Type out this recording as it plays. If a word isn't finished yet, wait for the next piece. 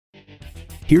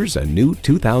Here's a new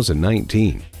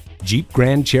 2019 Jeep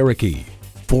Grand Cherokee.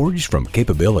 Forged from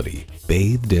capability,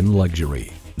 bathed in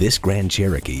luxury, this Grand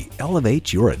Cherokee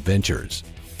elevates your adventures.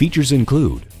 Features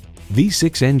include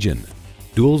V6 engine,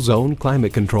 dual zone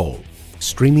climate control,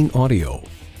 streaming audio,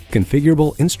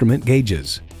 configurable instrument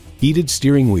gauges, heated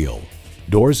steering wheel,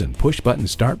 doors and push-button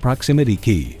start proximity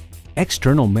key,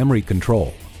 external memory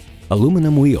control,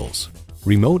 aluminum wheels,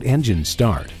 remote engine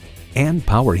start, and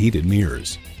power heated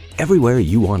mirrors. Everywhere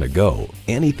you want to go,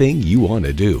 anything you want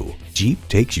to do, Jeep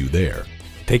takes you there.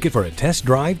 Take it for a test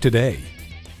drive today.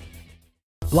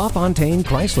 LaFontaine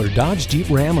Chrysler Dodge Jeep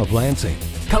Ram of Lansing.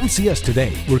 Come see us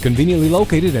today. We're conveniently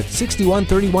located at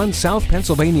 6131 South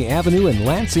Pennsylvania Avenue in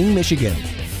Lansing, Michigan.